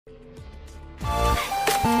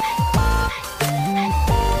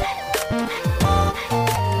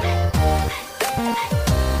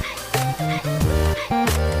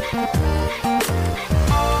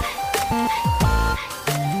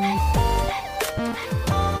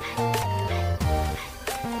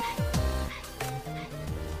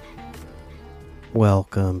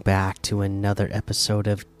Welcome back to another episode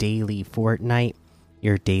of Daily Fortnite,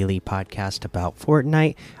 your daily podcast about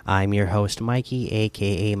Fortnite. I'm your host, Mikey,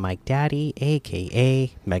 aka Mike Daddy,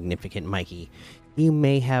 aka Magnificent Mikey. You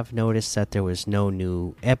may have noticed that there was no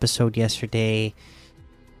new episode yesterday.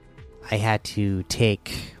 I had to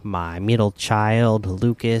take my middle child,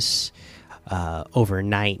 Lucas,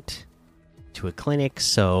 overnight to a clinic,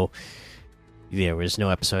 so there was no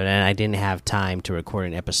episode, and I didn't have time to record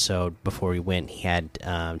an episode before we went. He had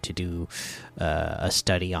to do a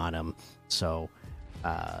study on him, so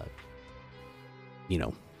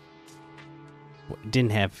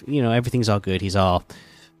didn't have, everything's all good. He's all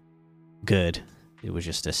good. It was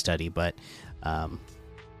just a study, but I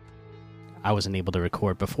wasn't able to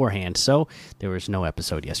record beforehand, so there was no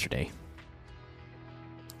episode yesterday.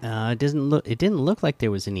 It didn't look like there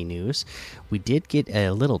was any news. We did get a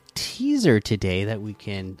little teaser today that we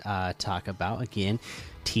can talk about. Again,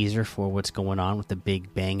 teaser for what's going on with the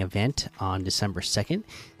Big Bang event on December 2nd.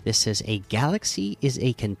 This says a galaxy is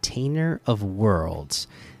a container of worlds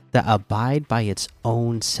that abide by its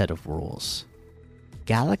own set of rules.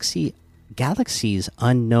 Galaxies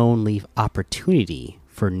unknown leave opportunity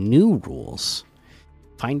for new rules.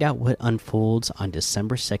 Find out what unfolds on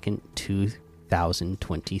December 2nd,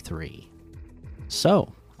 2023.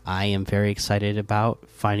 So I am very excited about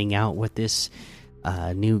finding out what this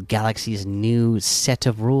new galaxy's new set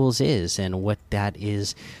of rules is and what that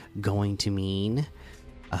is going to mean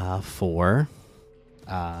for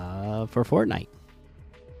Fortnite.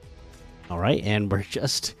 All right, and we're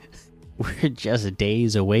just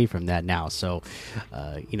days away from that now. So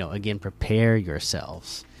again, prepare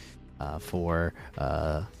yourselves for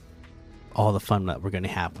all the fun that we're going to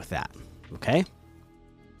have with that. Okay.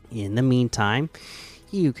 In the meantime,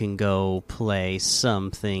 you can go play some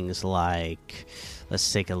things like,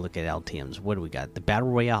 let's take a look at LTMs. What do we got? The Battle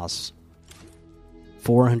Royales.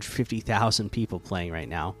 450,000 people playing right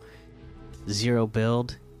now. Zero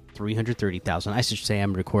build, 330,000. I should say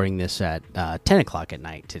I'm recording this at 10 o'clock at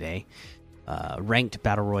night today. Ranked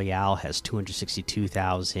Battle Royale has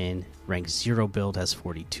 262,000. Ranked Zero build has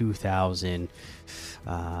 42,000.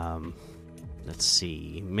 Let's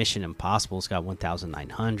see. Mission Impossible's got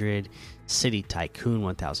 1,900. City Tycoon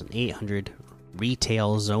 1,800.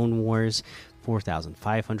 Retail Zone Wars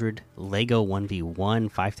 4,500. Lego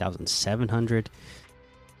 1v1 5,700.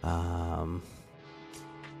 Let's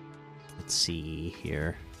see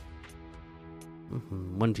here.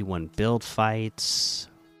 1v1 build fights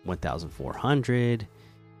 1,400.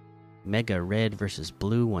 Mega Red versus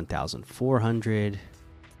Blue 1,400.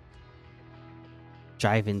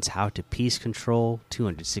 Jiven's How to Peace Control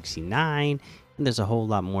 269, and there's a whole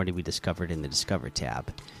lot more to be discovered in the Discover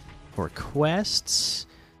tab. For quests,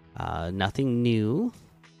 nothing new.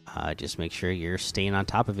 Just make sure you're staying on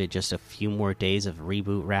top of it. Just a few more days of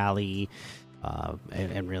Reboot Rally,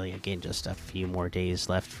 and really, again, just a few more days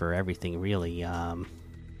left for everything. Really,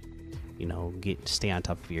 stay on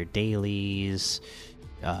top of your dailies.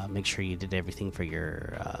 Make sure you did everything for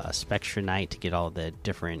your Spectra Night to get all the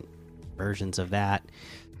different versions of that,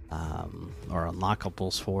 or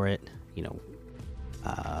unlockables for it.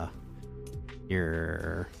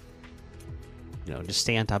 Just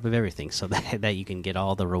stay on top of everything so that you can get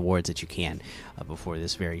all the rewards that you can before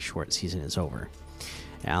this very short season is over.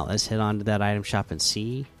 Now let's head on to that item shop and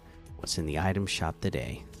see what's in the item shop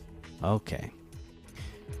today. Okay,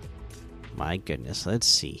 my goodness, let's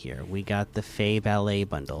see here. We got the Faye Ballet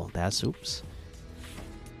bundle. That's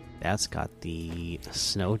got the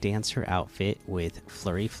Snow Dancer outfit with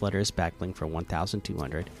Flurry Flutters backbling for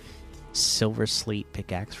 1,200. Silver Sleet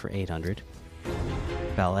pickaxe for 800.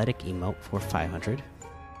 Balletic emote for 500.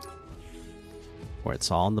 Or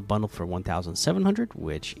it's all in the bundle for 1,700,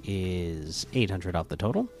 which is 800 off the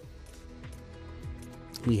total.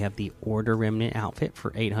 We have the Order Remnant outfit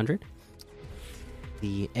for 800.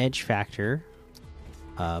 The Edge Factor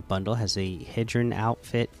bundle has a Hedron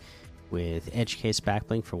outfit with Edge Case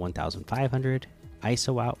backbling for 1,500.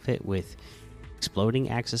 ISO outfit with Exploding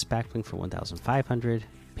Axis backbling for 1,500.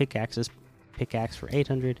 Pickaxe for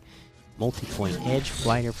 800. Multi-point Edge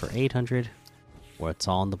Glider for 800. Or it's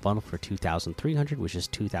all in the bundle for 2,300, which is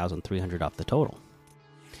 2,300 off the total.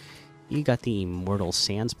 You got the Immortal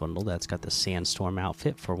Sands bundle. That's got the Sandstorm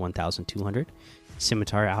outfit for 1,200.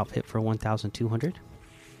 Scimitar outfit for 1,200.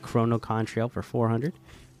 Chrono Contrail for 400.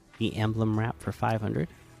 The emblem wrap for 500.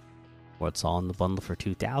 What's all in the bundle for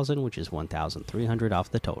 2,000, which is 1,300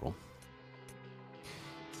 off the total.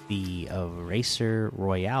 The Eraser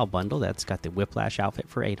Royale bundle, that's got the Whiplash outfit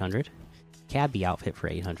for 800, Cabbie outfit for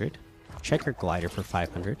 800, Checker Glider for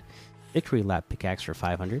 500, Victory Lap pickaxe for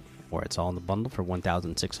 500, or it's all in the bundle for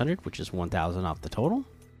 1,600, which is 1,000 off the total.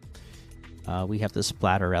 We have the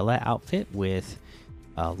Splatterella outfit with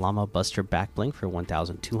Llama Buster back bling for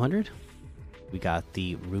 1,200. We got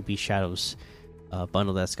the Ruby Shadows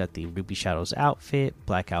bundle that's got the Ruby Shadows outfit,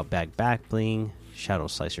 Blackout Bag back bling, Shadow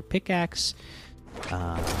Slicer pickaxe,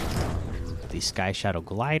 the Sky Shadow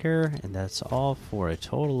glider, and that's all for a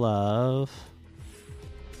total of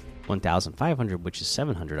 1,500, which is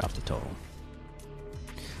 700 off the total.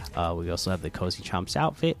 We also have the Cozy Chomps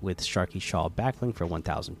outfit with Sharky Shawl backbling for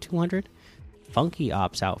 1,200, Funky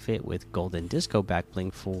Ops outfit with Golden Disco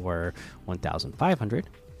backbling for 1,500,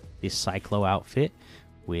 the Cyclo outfit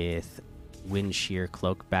with Wind Shear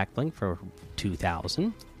Cloak backbling for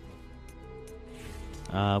 2,000.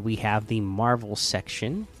 We have the Marvel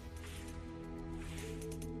section.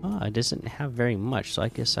 It doesn't have very much, so I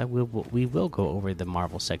guess we will go over the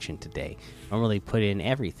Marvel section today. Normally put in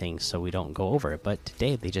everything so we don't go over it, but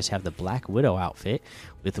today they just have the Black Widow outfit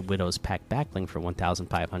with the Widow's Pack backbling for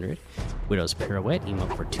 1,500, Widow's Pirouette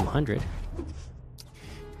emote for 200,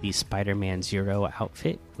 the Spider-Man Zero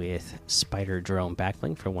outfit with Spider Drone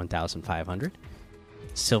backbling for 1,500,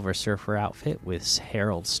 Silver Surfer outfit with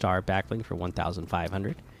Herald Star backbling for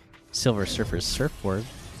 1,500, Silver Surfer's surfboard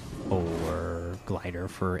or glider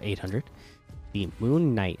for 800, the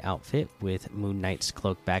Moon Knight outfit with Moon Knight's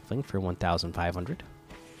cloak backbling for 1,500,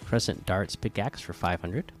 Crescent Darts pickaxe for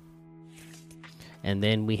 500, and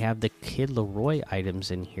then we have the Kid Leroy items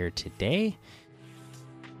in here today.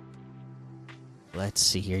 Let's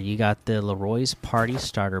see here. You got the Leroy's Party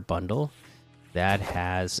Starter bundle that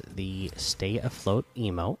has the Stay Afloat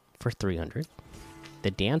emote for 300,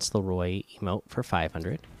 the Dance Leroy emote for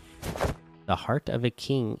 500, the Heart of a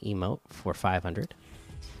King emote for 500,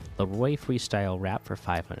 Leroy Freestyle Rap for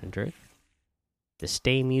 500, the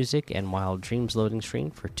Stay Music and Wild Dreams loading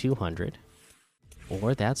screen for 200,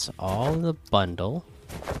 or that's all in the bundle.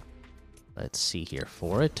 Let's see here,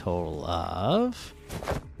 for a total of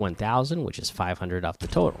 1,000, which is 500 off the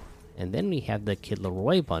total. And then we have the Kid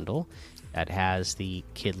Leroy bundle that has the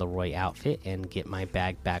Kid Leroy outfit and Get My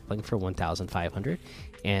Bag backbling for 1,500,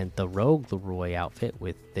 and the Rogue Leroy outfit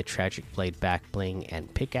with the Tragic Blade back bling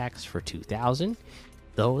and pickaxe for 2,000.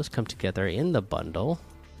 Those come together in the bundle.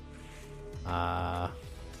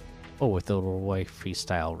 With the Leroy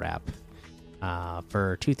Freestyle Rap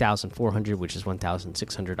for 2,400, which is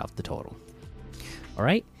 1,600 off the total. All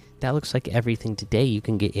right, that looks like everything today. You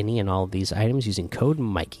can get any and all of these items using code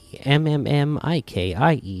Mikey,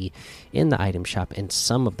 MMMIKIE, in the item shop, and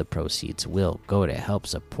some of the proceeds will go to help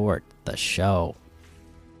support the show.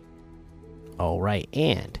 All right,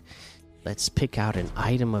 and let's pick out an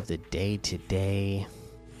item of the day today.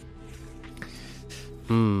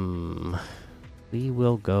 We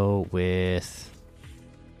will go with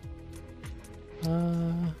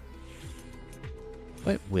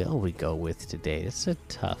what will we go with today? It's a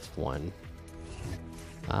tough one.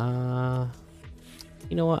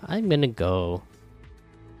 You know what? I'm gonna go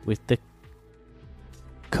with the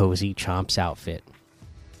Cozy Chomps outfit.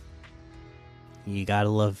 You gotta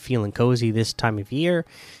love feeling cozy this time of year.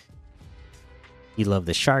 You love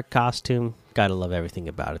the shark costume. Gotta love everything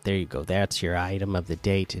about it. There you go. That's your item of the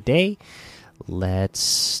day today.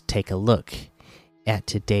 Let's take a look at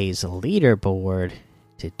today's leaderboard.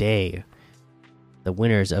 Today, the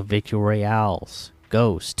winners of Victory Royales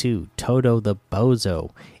goes to Toto the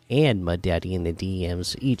Bozo and Mud Daddy in the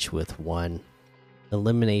DMs, each with 1.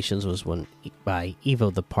 Eliminations was won by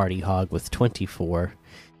Evo the Party Hog with 24.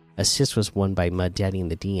 Assist was won by Mud Daddy in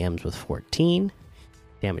the DMs with 14.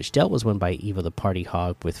 Damage dealt was won by Evo the Party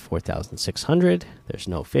Hog with 4,600. There's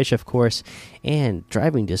no fish, of course. And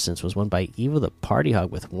driving distance was won by Evo the Party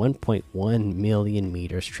Hog with 1.1 million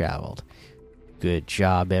meters traveled. Good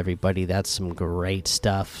job, everybody. That's some great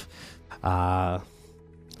stuff.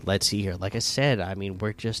 Let's see here. Like I said, I mean,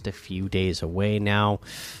 we're just a few days away now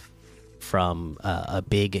from a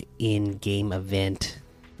big in-game event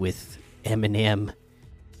with Eminem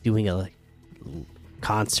doing a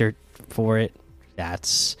concert for it.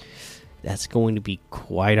 That's going to be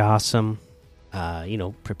quite awesome.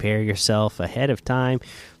 Prepare yourself ahead of time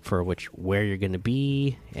for where you're going to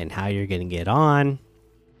be and how you're going to get on,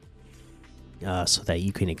 so that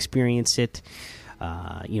you can experience it.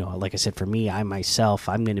 Like I said, for me, I'm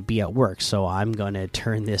going to be at work, so I'm going to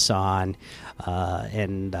turn this on,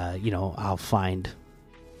 and I'll find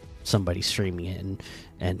somebody streaming it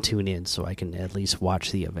and tune in so I can at least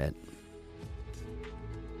watch the event.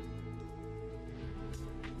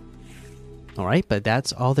 All right, but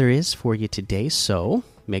that's all there is for you today. So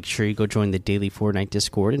make sure you go join the daily Fortnite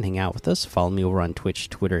Discord and hang out with us. Follow me over on Twitch,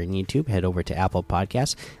 Twitter, and YouTube. Head over to Apple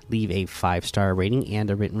Podcasts. Leave a 5-star rating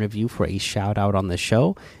and a written review for a shout out on the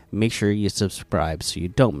show. Make sure you subscribe so you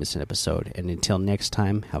don't miss an episode. And until next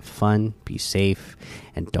time, have fun, be safe,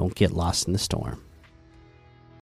 and don't get lost in the storm.